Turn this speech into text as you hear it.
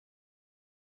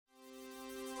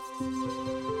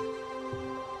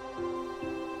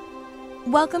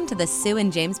Welcome to the Sue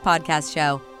and James podcast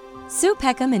show. Sue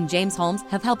Peckham and James Holmes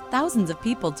have helped thousands of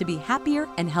people to be happier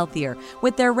and healthier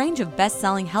with their range of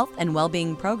best-selling health and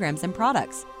well-being programs and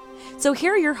products. So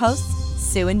here are your hosts,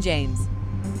 Sue and James.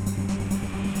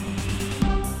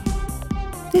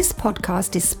 This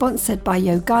podcast is sponsored by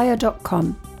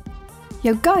Yogaya.com.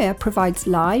 Yogaya provides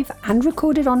live and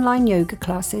recorded online yoga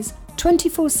classes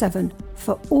 24/7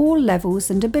 for all levels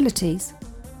and abilities.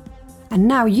 And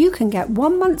now you can get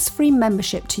 1 month's free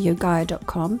membership to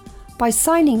Yogaya.com by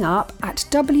signing up at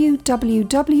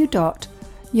www.yogaya,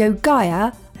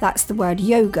 that's the word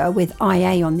yoga with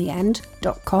IA on the end,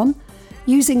 .com,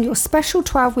 using your special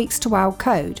 12 weeks to WOW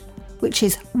code, which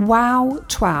is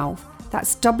WOW12.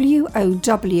 That's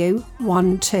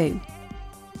WOW12.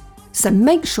 So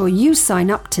make sure you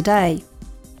sign up today.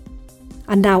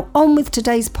 And now on with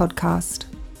today's podcast.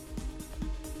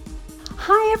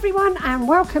 Hi everyone, and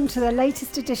welcome to the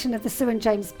latest edition of the Sue and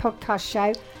James podcast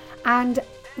show. And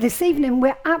this evening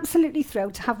we're absolutely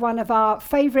thrilled to have one of our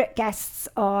favourite guests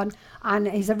on, and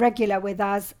he's a regular with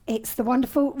us. It's the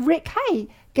wonderful Rick Hay.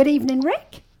 Good evening,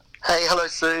 Rick. Hey, hello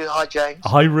Sue. Hi James.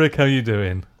 Hi Rick, how are you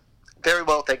doing? Very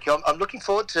well, thank you. I'm looking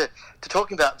forward to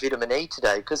talking about vitamin E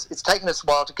today because it's taken us a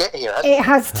while to get here, hasn't it? It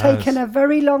has taken a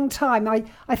very long time. I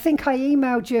think I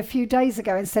emailed you a few days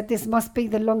ago and said this must be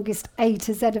the longest A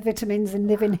to Z of vitamins in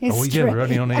living history. Oh yeah, we're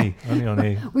only on E.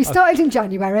 We started in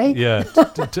January. Yeah,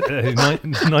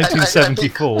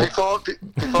 1974.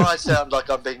 Before I sound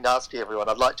like I'm being nasty, everyone,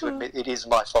 I'd like to admit it is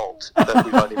my fault that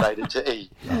we've only made it to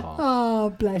E. Oh,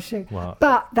 bless you. Wow.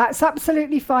 But that's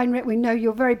absolutely fine, Rick. We know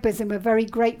you're very busy and we're very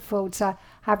grateful to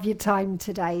have your time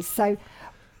today. So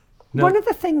one of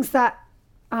the things that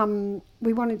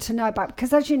we wanted to know about,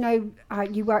 because as you know,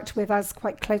 you worked with us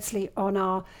quite closely on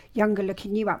our Younger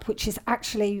Looking You app, which is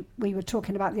actually, we were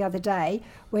talking about the other day,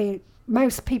 where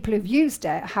most people who've used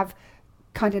it have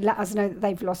kind of let us know that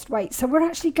they've lost weight. So we're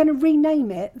actually going to rename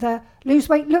it the Lose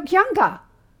Weight Look Younger app.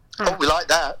 Oh, we like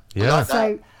that. Yeah. We like that.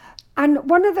 So, and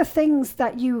one of the things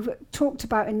that you've talked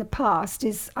about in the past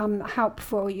is help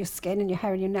for your skin and your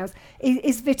hair and your nails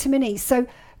is vitamin E. So,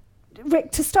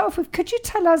 Rick, to start off with, could you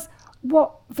tell us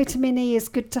what vitamin E is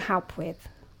good to help with?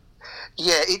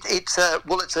 Yeah, it's a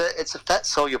fat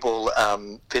soluble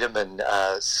vitamin,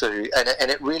 Sue,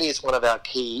 and it really is one of our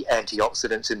key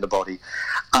antioxidants in the body.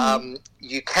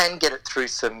 You can get it through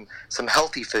some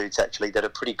healthy foods actually that are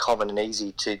pretty common and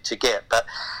easy to get, but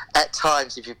at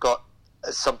times if you've got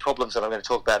some problems that I'm going to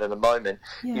talk about in a moment,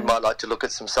 you might like to look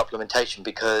at some supplementation,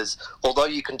 because although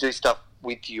you can do stuff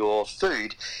with your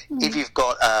food, if you've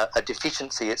got a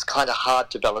deficiency, it's kind of hard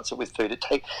to balance it with food. It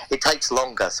takes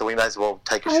longer, so we may as well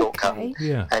take a shortcut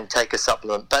and take a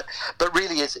supplement. But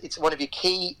really, it's one of your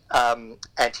key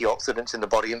antioxidants in the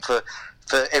body. And for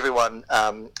everyone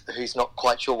who's not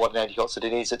quite sure what an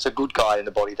antioxidant is, it's a good guy in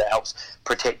the body that helps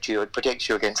protect you. It protects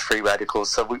you against free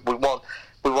radicals. So we want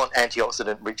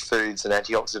antioxidant-rich foods and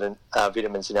antioxidant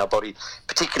vitamins in our body,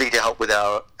 particularly to help with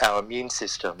our immune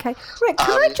system. Okay. Rick,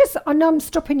 can I just, I know I'm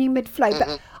stopping you mid-flow,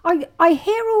 but I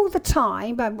hear all the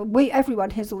time,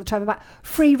 everyone hears all the time about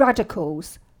free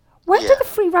radicals. Where do the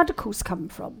free radicals come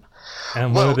from?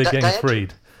 And where are they getting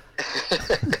freed?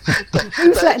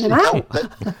 Who's letting them out?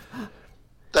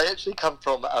 They actually come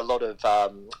from a lot of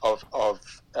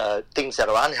things that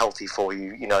are unhealthy for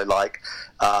you, like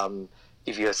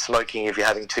if you're smoking, if you're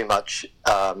having too much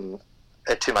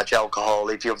alcohol,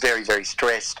 if you're very, very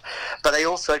stressed. But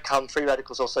free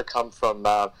radicals also come from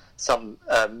some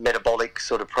metabolic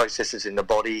sort of processes in the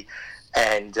body.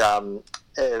 And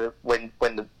when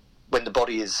the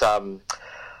body is,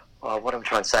 what I'm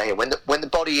trying to say here, when the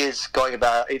body is going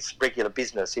about its regular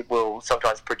business, it will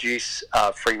sometimes produce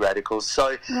free radicals.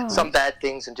 So some bad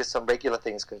things and just some regular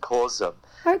things can cause them.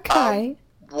 Okay.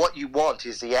 What you want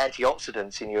is the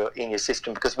antioxidants in your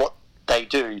system, because what they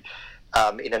do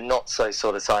in a not so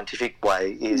sort of scientific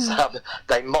way is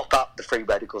they mop up the free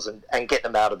radicals and get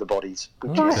them out of the bodies,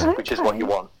 which is what you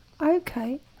want.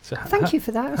 Okay. So thank you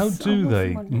for that. How do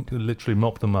they literally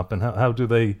mop them up, and how do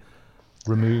they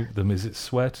remove them? Is it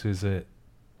sweat? Is it?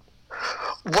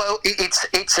 Well,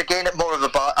 it's again more of a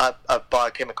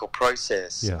biochemical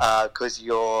process, because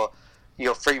your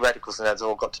free radicals, and that's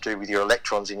all got to do with your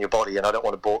electrons in your body, and I don't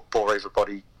want to bore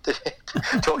everybody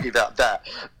talking about that.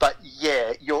 But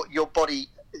yeah, your body,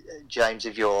 James,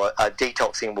 if you're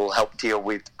detoxing, will help deal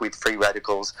with free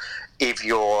radicals. If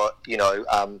you're,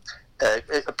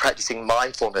 practicing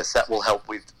mindfulness, that will help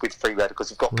with free radicals.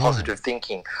 You've got positive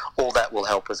thinking, all that will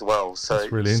help as well. So,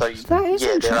 that's really interesting. That is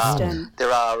interesting.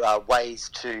 There are ways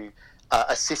to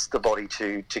assist the body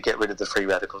to get rid of the free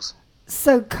radicals.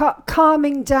 So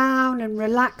calming down and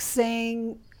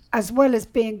relaxing, as well as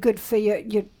being good for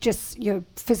your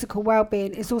physical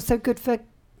well-being, is also good for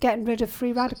getting rid of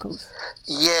free radicals.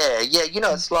 Yeah.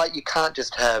 It's like you can't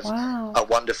just have a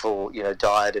wonderful,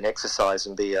 diet and exercise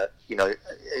and be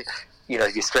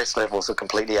your stress levels are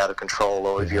completely out of control,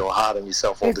 or if you're hard on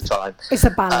yourself all the time. It's a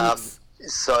balance.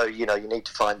 So you need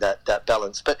to find that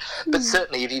balance. But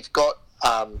certainly, if you've got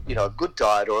a good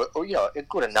diet or a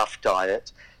good enough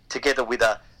diet, together with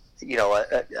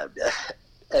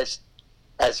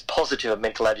as positive a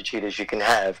mental attitude as you can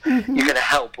have, you're going to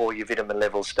help all your vitamin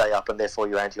levels stay up, and therefore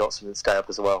your antioxidants stay up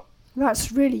as well.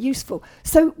 That's really useful.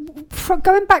 So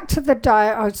going back to the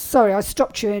diet, sorry, I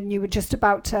stopped you and you were just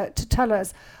about to tell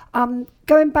us.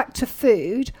 Going back to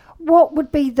food, what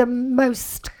would be the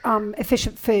most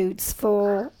efficient foods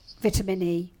for vitamin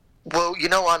E? Well,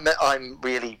 I'm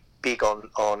really big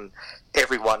on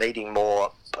everyone eating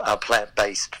more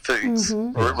plant-based foods,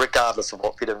 regardless of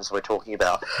what vitamins we're talking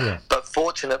about. Yeah. But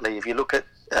fortunately, if you look at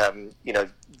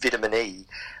vitamin E,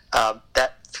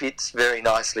 that fits very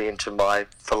nicely into my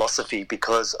philosophy,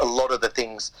 because a lot of the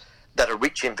things that are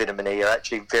rich in vitamin E are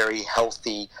actually very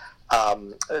healthy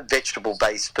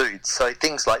vegetable-based foods. So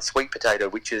things like sweet potato,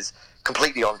 which is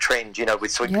completely on trend,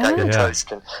 with sweet potato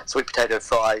toast and sweet potato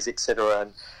fries, etc.,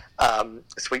 and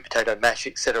sweet potato mash,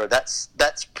 etc. That's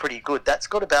pretty good. That's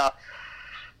got about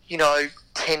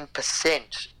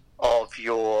 10% of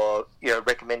your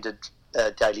recommended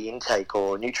daily intake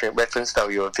or nutrient reference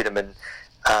value of vitamin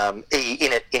E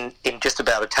in it in just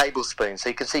about a tablespoon. So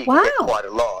you can see you can get quite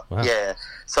a lot. Wow. Yeah,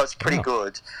 so it's pretty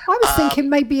good. I was thinking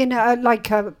maybe in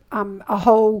a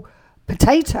whole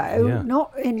potato,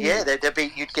 not in. Yeah,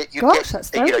 you'd get your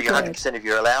 100% of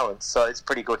your allowance, so it's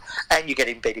pretty good. And you're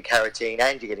getting beta carotene,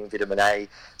 and you're getting vitamin A.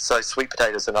 So sweet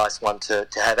potato's a nice one to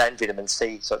have, and vitamin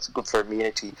C. So it's good for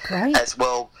immunity as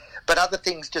well. But other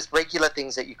things, just regular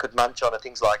things that you could munch on, are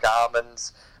things like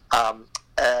almonds.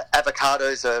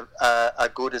 Avocados are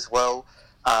good as well.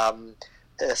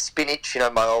 Spinach,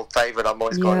 my old favourite. I'm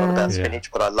always going on about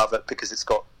spinach, but I love it because it's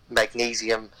got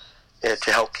magnesium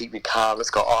to help keep you calm. It's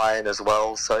got iron as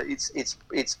well, so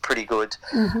it's pretty good.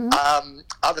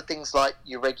 Other things like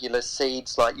your regular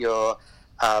seeds, like your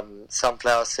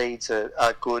sunflower seeds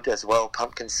are good as well.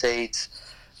 Pumpkin seeds,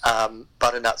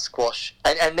 butternut squash,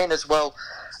 and then as well,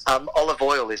 olive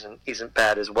oil isn't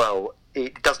bad as well.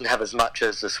 It doesn't have as much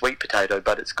as the sweet potato,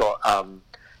 but it's got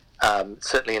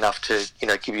certainly enough to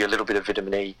give you a little bit of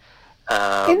vitamin E.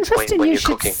 Interesting when you you're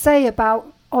should cooking. say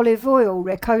about olive oil,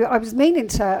 Rick. I was meaning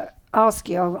to ask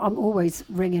you. I'm always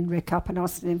ringing Rick up and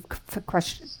asking him for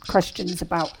questions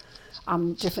about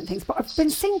different things, but I've been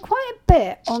seeing quite a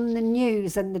bit on the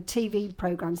news and the TV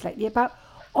programs lately about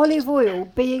olive oil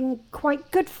being quite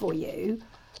good for you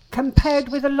compared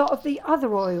with a lot of the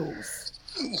other oils.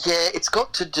 Yeah, it's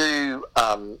got to do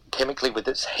chemically with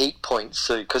its heat point,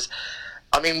 Sue. Because,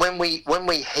 when we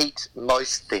heat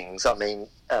most things,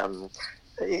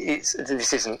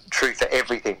 this isn't true for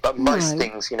everything, but most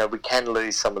things, we can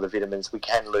lose some of the vitamins, we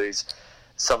can lose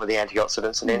some of the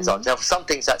antioxidants and enzymes. Now, for some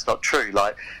things, that's not true.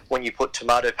 Like when you put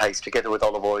tomato paste together with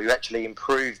olive oil, you actually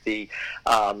improve the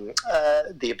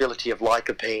ability of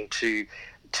lycopene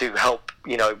to help,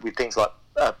 with things like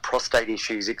prostate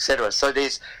issues, etc. So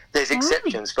there's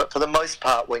exceptions, but for the most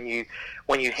part, when you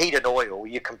heat an oil,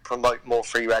 you can promote more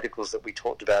free radicals that we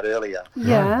talked about earlier.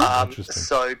 Yeah.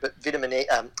 But vitamin E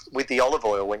with the olive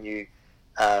oil, when you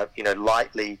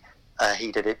lightly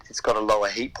heat it, it's got a lower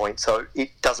heat point, so it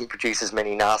doesn't produce as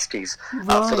many nasties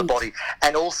for the body.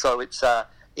 And also,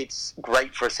 it's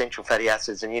great for essential fatty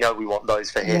acids, and we want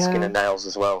those for hair, skin, and nails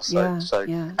as well.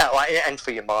 And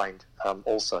for your mind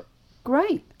also.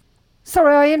 Great.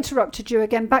 Sorry, I interrupted you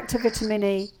again. Back to vitamin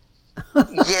E.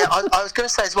 I was going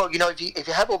to say as well, if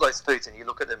you have all those foods and you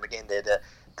look at them again, they're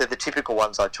the typical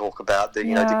ones I talk about. The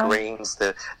greens,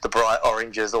 the bright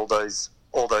oranges, all those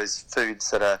foods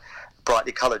that are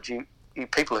brightly coloured. You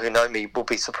people who know me will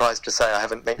be surprised to say I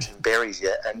haven't mentioned berries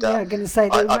yet. And I'm going to say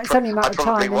that it's only a matter of time.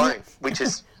 I probably won't, which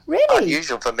is really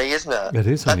unusual for me, isn't it? It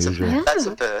is unusual. That's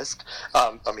a first.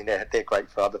 They're great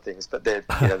for other things, but they're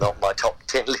not my top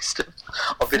 10 list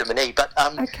of vitamin E. But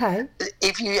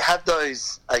if you have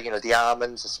those, the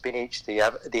almonds, the spinach, the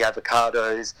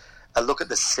avocados, look at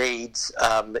the seeds.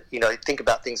 Think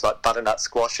about things like butternut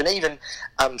squash, and even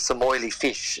some oily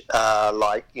fish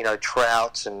like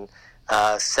trout and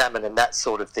salmon and that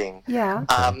sort of thing.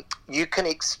 You can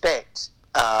expect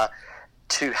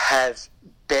to have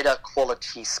better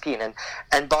quality skin,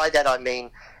 and by that I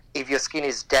mean if your skin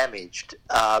is damaged,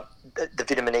 the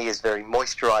vitamin E is very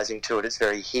moisturising to it. It's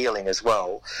very healing as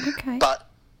well. But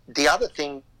the other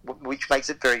thing which makes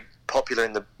it very popular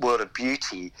in the world of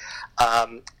beauty,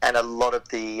 and a lot of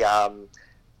the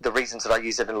reasons that I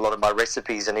use it in a lot of my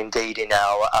recipes, and indeed in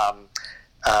our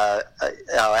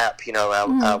app, you know,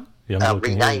 our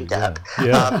renamed app.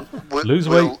 Yeah. Lose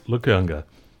weight, look younger.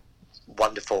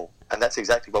 Wonderful, and that's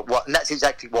exactly what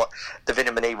the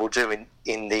vitamin E will do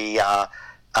in the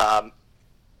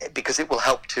because it will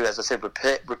help to, as I said,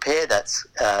 repair that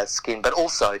skin, but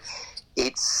also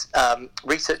it's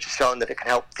research has shown that it can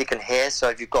help thicken hair. So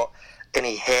if you've got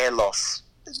any hair loss,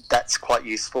 that's quite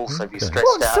useful. So if you're stressed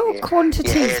what out, sort of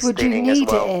quantities would you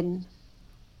need it in?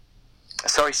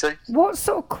 Sorry, Sue? What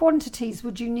sort of quantities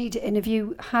would you need it in if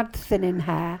you had thinning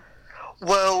hair?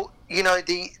 Well, you know,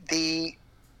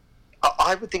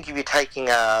 I would think if you're taking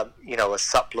a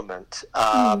supplement,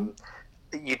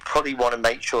 you'd probably want to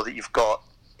make sure that you've got,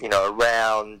 you know,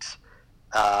 around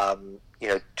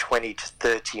 20 to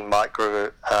 30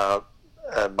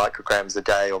 micrograms a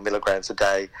day or milligrams a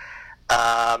day,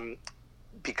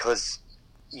 because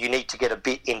you need to get a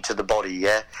bit into the body.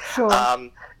 Yeah. Sure.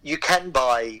 You can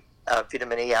buy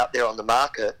vitamin E out there on the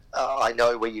market. I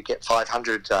know where you get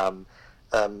 500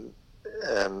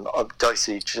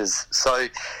 dosages. So,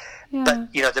 but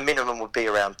you know, the minimum would be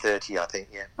around 30, I think.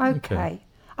 Yeah. Okay.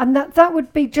 And that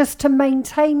would be just to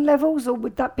maintain levels, or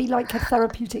would that be like a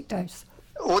therapeutic dose?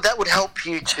 Well, that would help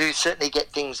you to certainly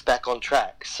get things back on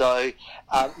track. So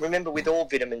remember, with all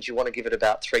vitamins, you want to give it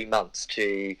about 3 months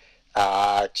to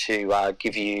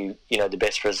give you, you know, the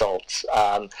best results.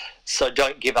 So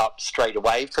don't give up straight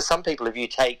away. For some people, if you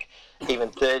take even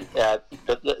take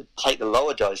the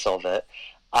lower dose of it,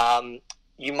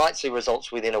 you might see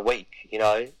results within a week. You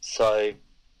know, so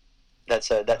that's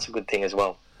a good thing as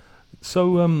well.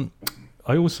 So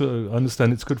I also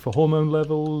understand it's good for hormone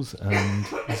levels, and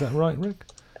is that right, Rick?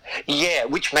 Yeah,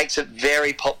 which makes it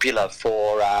very popular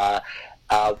for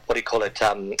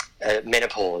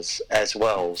menopause as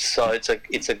well. So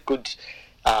it's a good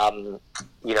hormone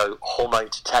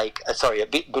to take.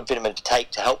 Good vitamin to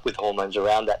take to help with hormones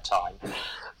around that time.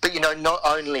 But you know, not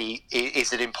only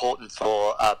is it important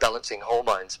for balancing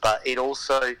hormones, but it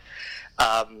also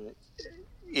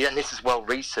and this is well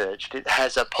researched, it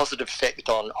has a positive effect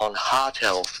on heart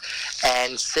health,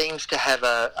 and seems to have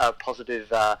a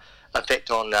positive effect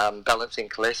on balancing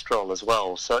cholesterol as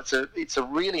well. So it's a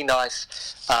really nice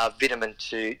vitamin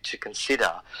to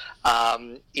consider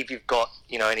if you've got,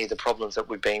 you know, any of the problems that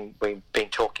we've been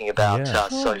talking about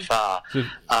so far.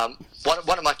 One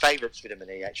of my favourites, vitamin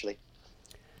E, actually.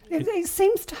 It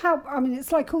seems to help. I mean,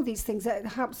 it's like all these things, it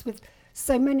helps with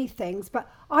so many things, but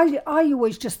I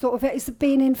always just thought of it as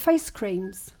being in face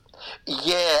creams.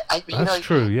 Yeah, that's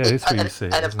true. Yeah, it's what you see.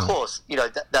 And of course, you know,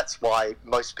 that's why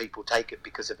most people take it,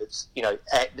 because of its, you know,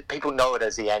 people know it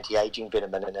as the anti-aging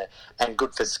vitamin, and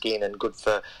good for skin, and good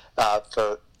for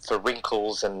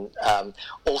wrinkles, and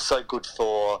also good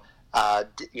for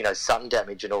sun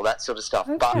damage and all that sort of stuff.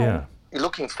 Okay. But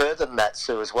looking further than that,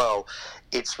 Sue, as well,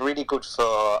 it's really good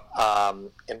for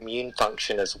immune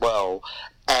function as well.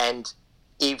 And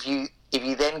if you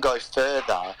then go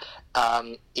further,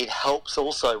 it helps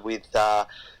also with the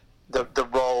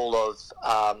role of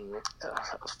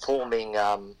forming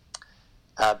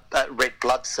red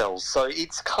blood cells. So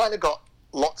it's kind of got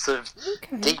lots of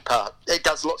deeper. It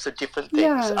does lots of different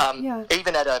things.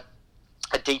 Even at a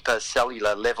deeper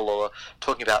cellular level, or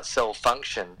talking about cell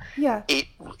function. It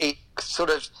sort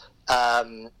of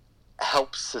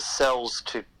helps the cells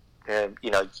to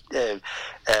to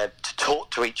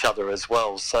talk to each other as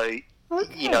well. So,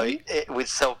 you know, with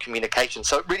cell communication.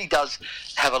 So it really does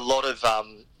have a lot of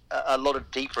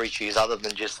deeper issues other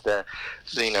than just the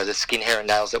skin, hair and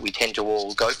nails that we tend to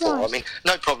all go for. I mean,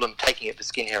 no problem taking it for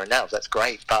skin, hair and nails. That's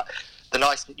great. But the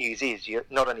nice news is you're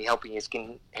not only helping your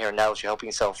skin, hair and nails, you're helping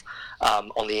yourself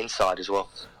on the inside as well.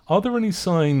 Are there any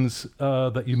signs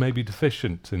that you may be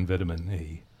deficient in vitamin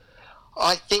E?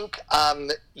 I think,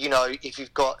 if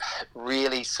you've got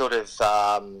really sort of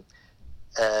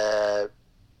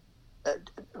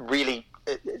really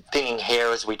thinning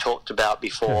hair, as we talked about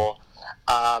before,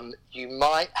 you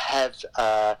might have,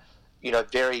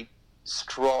 very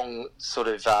strong sort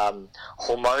of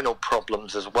hormonal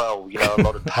problems as well. You know, a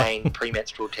lot of pain,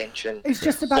 premenstrual tension. He's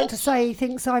just about to say he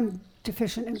thinks I'm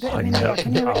deficient in vitamin E. I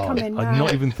can hear it coming now. I'm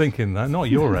not even thinking that. Not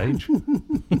your age.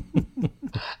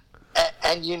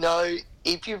 And you know,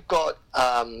 if you've got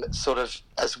sort of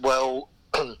as well,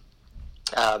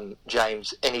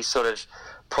 James, any sort of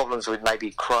problems with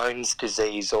maybe Crohn's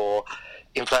disease or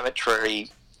inflammatory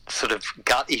sort of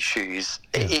gut issues,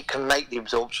 it can make the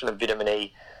absorption of vitamin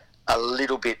E a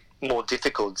little bit more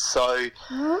difficult. So,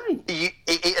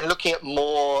 and looking at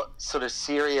more sort of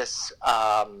serious,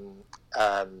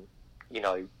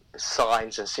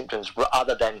 signs and symptoms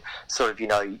other than sort of,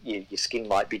 your skin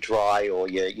might be dry or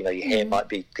your hair might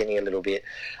be thinning a little bit.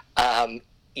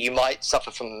 You might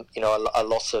suffer from, a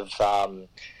loss of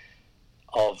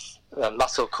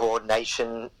muscle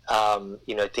coordination.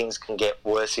 Things can get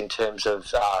worse in terms of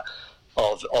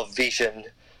vision.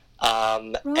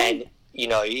 And,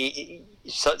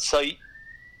 so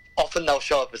often they'll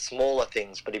show up as smaller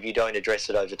things, but if you don't address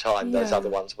it over time, those other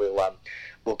ones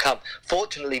will come.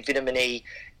 Fortunately, vitamin E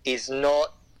is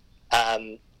not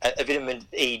a vitamin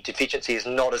E deficiency is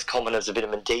not as common as a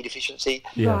vitamin D deficiency.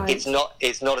 Right. It's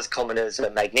not as common as a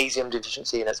magnesium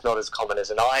deficiency, and it's not as common as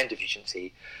an iron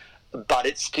deficiency. But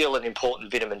it's still an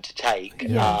important vitamin to take,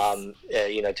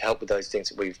 to help with those things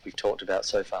that we've talked about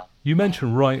so far. You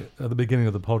mentioned right at the beginning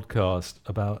of the podcast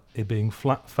about it being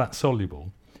fat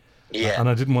soluble. Yeah. And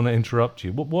I didn't want to interrupt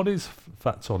you. What is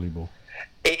fat soluble?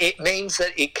 It means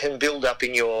that it can build up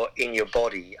in your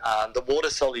body. The water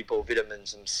soluble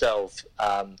vitamins themselves,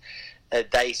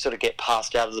 they sort of get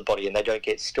passed out of the body and they don't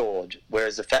get stored,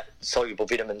 whereas the fat soluble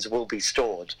vitamins will be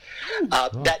stored.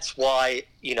 That's why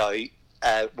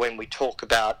when we talk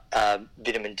about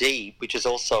vitamin D, which is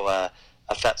also a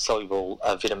fat soluble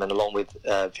vitamin along with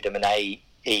vitamin A,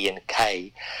 E, and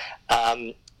K.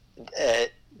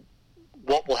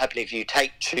 What will happen if you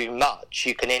take too much?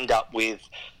 You can end up with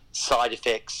side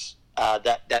effects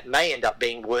that may end up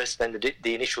being worse than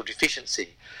the initial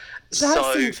deficiency.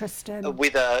 That's interesting.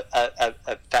 With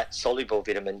a fat soluble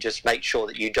vitamin, just make sure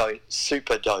that you don't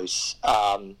superdose,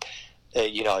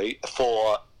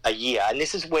 for a year. And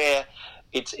this is where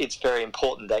it's very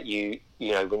important that you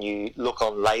when you look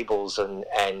on labels and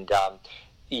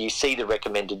you see the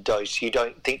recommended dose, you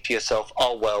don't think to yourself,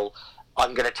 oh well,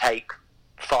 I'm going to take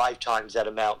 5 times that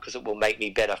amount because it will make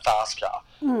me better faster,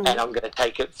 and I'm going to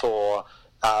take it for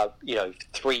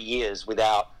 3 years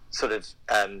without sort of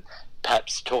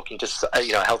perhaps talking to a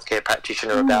healthcare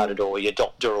practitioner about it, or your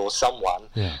doctor or someone.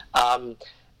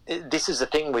 This is the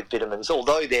thing with vitamins.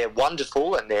 Although they're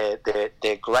wonderful and they're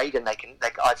great, and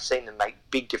I've seen them make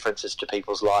big differences to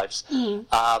people's lives.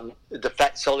 The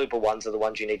fat soluble ones are the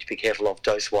ones you need to be careful of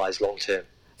dose wise long term.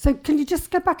 So can you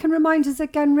just go back and remind us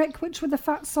again, Rick, which were the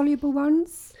fat-soluble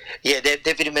ones? Yeah, they're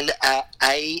vitamin A,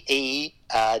 E,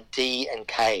 D, and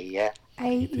K, yeah.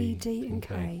 A, E, D, and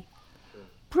K.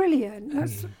 Brilliant.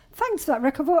 Thanks for that,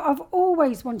 Rick. I've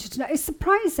always wanted to know. It's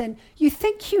surprising. You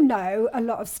think you know a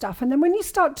lot of stuff, and then when you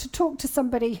start to talk to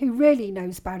somebody who really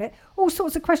knows about it, all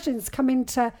sorts of questions come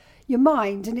into your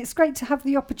mind, and it's great to have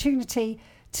the opportunity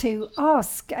to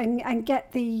ask and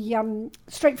get the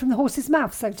straight from the horse's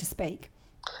mouth, so to speak.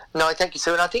 No, thank you,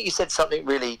 Sue. And I think you said something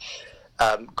really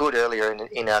good earlier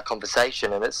in our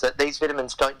conversation, and it's that these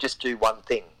vitamins don't just do one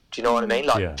thing. Do you know what I mean?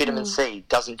 Like vitamin C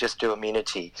doesn't just do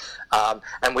immunity.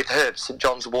 And with herbs, St.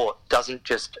 John's wort doesn't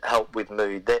just help with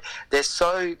mood. There's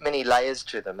so many layers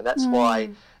to them, and that's why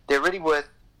they're really worth,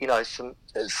 a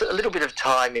little bit of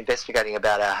time investigating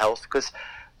about our health, because,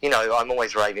 I'm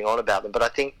always raving on about them, but I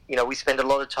think, we spend a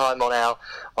lot of time on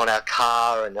our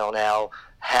car and on our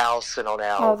house and on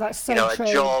our a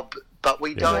job, but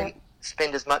we don't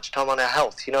spend as much time on our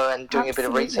health, and doing a bit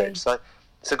of research. So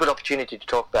it's a good opportunity to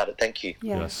talk about it. Thank you.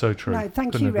 Yeah, so true. No,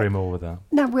 thank Couldn't you, agree Rick. more with that.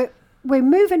 Now we're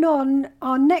moving on.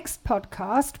 Our next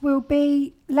podcast will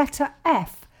be letter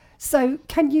F. So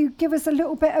can you give us a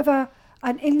little bit of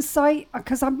an insight?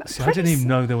 Because I didn't even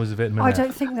know there was a vitamin F. I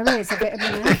don't think there is a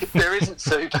vitamin F. There isn't,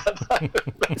 Sue.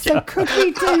 So could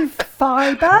we do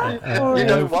fibre? Or you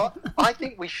know what? I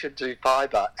think we should do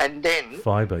fibre, and then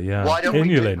fibre. Yeah. Why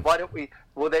don't we?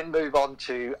 We'll then move on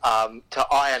to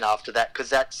iron after that, because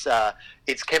that's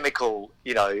its chemical.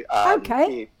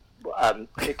 Okay.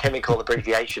 Chemical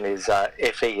abbreviation is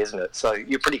Fe, isn't it? So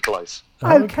you're pretty close.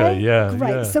 Okay. Yeah. Great.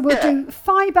 Yeah. So we'll do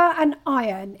fibre and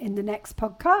iron in the next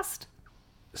podcast.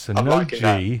 So no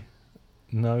G,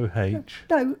 no H.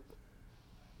 No,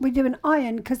 we do an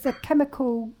iron because the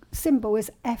chemical symbol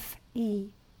is Fe.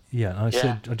 Yeah, I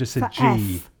just said For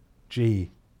G. F. G.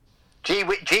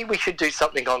 We should do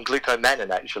something on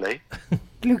glucomannan, actually.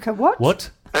 Gluco what? What?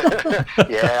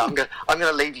 Yeah, I'm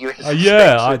gonna leave you in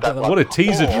suspense with that what one. a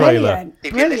teaser Oh, trailer. brilliant.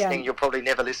 If you're listening, you'll probably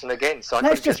never listen again. So I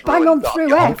Let's could just just bang ruin on through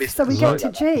your whole F so we business.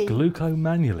 get to G.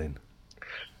 Glucomannan.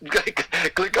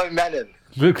 Glucomannan.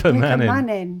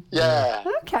 Glucomannan. Yeah.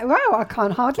 Okay, wow, I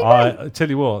can't hardly wait. I tell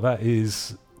you what, that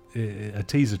is a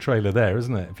teaser trailer there,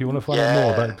 isn't it? If you want to find out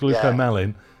more about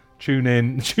glucomannan, tune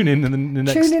in in the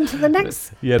next. Tune into the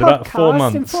next in podcast about 4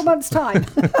 months. in 4 months' time.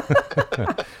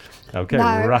 Okay, no,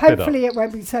 we'll wrap it up. Hopefully it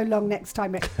won't be so long next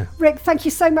time, Rick. Rick, thank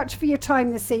you so much for your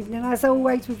time this evening. As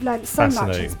always, we've learnt so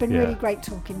much. It's been really great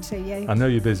talking to you. I know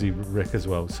you're busy, Rick, as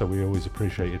well, so we always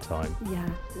appreciate your time. Yeah.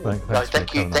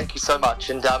 Thank you so much.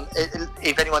 And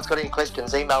if anyone's got any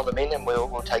questions, email them in and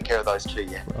we'll take care of those too.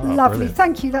 Yeah. Oh, lovely. Brilliant.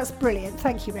 Thank you. That's brilliant.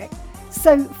 Thank you, Rick.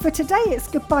 So for today, it's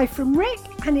goodbye from Rick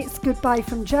and it's goodbye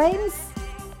from James.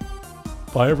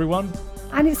 Bye, everyone.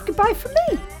 And it's goodbye from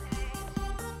me.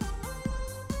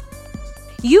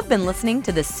 You've been listening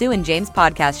to the Sue and James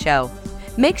Podcast Show.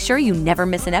 Make sure you never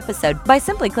miss an episode by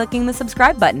simply clicking the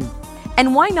subscribe button.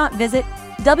 And why not visit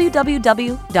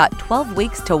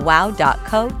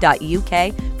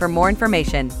www.12weekstowow.co.uk for more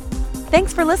information.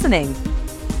 Thanks for listening.